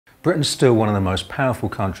Britain's still one of the most powerful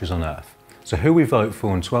countries on earth, so who we vote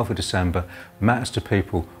for on 12th of December matters to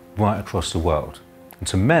people right across the world. And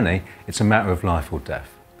to many, it's a matter of life or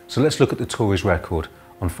death. So let's look at the Tories' record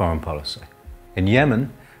on foreign policy. In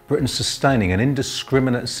Yemen, Britain's sustaining an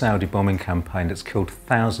indiscriminate Saudi bombing campaign that's killed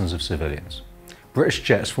thousands of civilians. British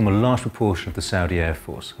jets form a large proportion of the Saudi Air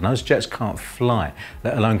Force, and those jets can't fly,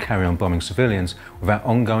 let alone carry on bombing civilians, without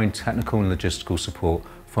ongoing technical and logistical support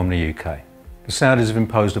from the UK. The Saudis have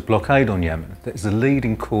imposed a blockade on Yemen that is the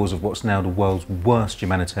leading cause of what's now the world's worst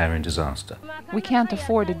humanitarian disaster. We can't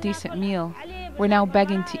afford a decent meal. We're now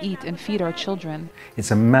begging to eat and feed our children.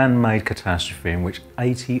 It's a man-made catastrophe in which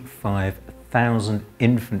 85,000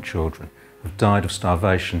 infant children have died of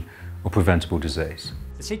starvation or preventable disease.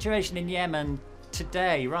 The situation in Yemen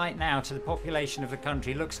today, right now, to the population of the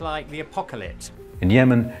country looks like the apocalypse. In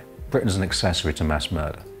Yemen, Britain's an accessory to mass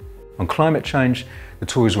murder. On climate change, the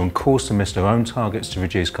Tories are on course to miss their own targets to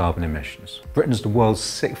reduce carbon emissions. Britain's the world's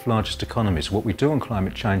 6th largest economy, so what we do on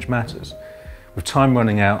climate change matters. With time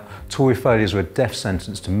running out, Tory failures are a death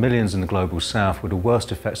sentence to millions in the global south, where the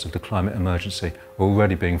worst effects of the climate emergency are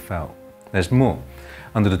already being felt. There's more.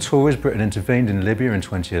 Under the Tories, Britain intervened in Libya in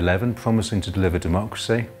 2011, promising to deliver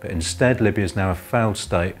democracy, but instead Libya is now a failed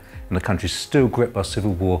state and the country is still gripped by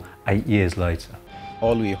civil war 8 years later.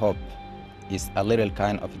 All we hope is a little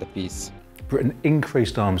kind of the peace. Britain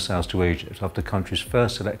increased arms sales to Egypt after the country's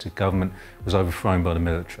first elected government was overthrown by the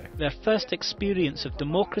military. Their first experience of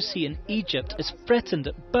democracy in Egypt is threatened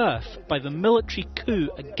at birth by the military coup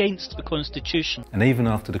against the constitution. And even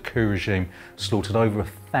after the coup regime slaughtered over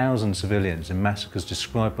 1,000 civilians in massacres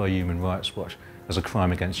described by Human Rights Watch as a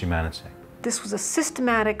crime against humanity. This was a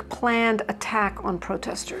systematic, planned attack on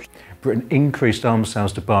protesters. Britain increased arms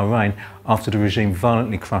sales to Bahrain after the regime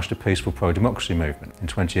violently crushed a peaceful pro-democracy movement in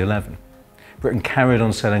 2011. Britain carried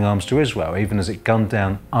on selling arms to Israel, even as it gunned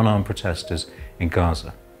down unarmed protesters in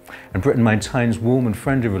Gaza. And Britain maintains warm and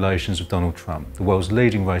friendly relations with Donald Trump, the world's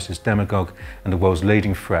leading racist demagogue and the world's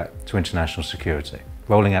leading threat to international security,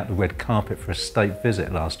 rolling out the red carpet for a state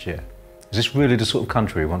visit last year. Is this really the sort of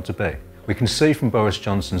country we want to be? We can see from Boris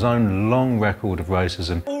Johnson's own long record of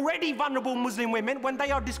racism. Already vulnerable Muslim women when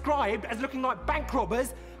they are described as looking like bank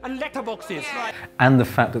robbers and letterboxes. And the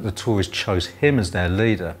fact that the Tories chose him as their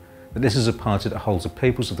leader, that this is a party that holds the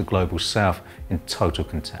peoples of the global south in total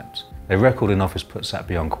contempt. Their record in office puts that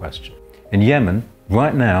beyond question. In Yemen,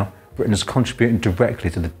 right now, Britain is contributing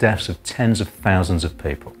directly to the deaths of tens of thousands of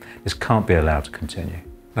people. This can't be allowed to continue.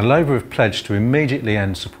 Now, Labour have pledged to immediately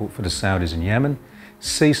end support for the Saudis in Yemen,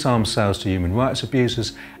 cease arms sales to human rights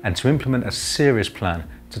abusers, and to implement a serious plan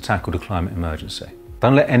to tackle the climate emergency.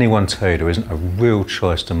 Don't let anyone tell you there isn't a real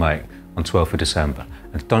choice to make on 12th of December,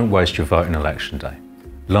 and don't waste your vote on election day.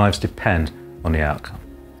 Lives depend on the outcome.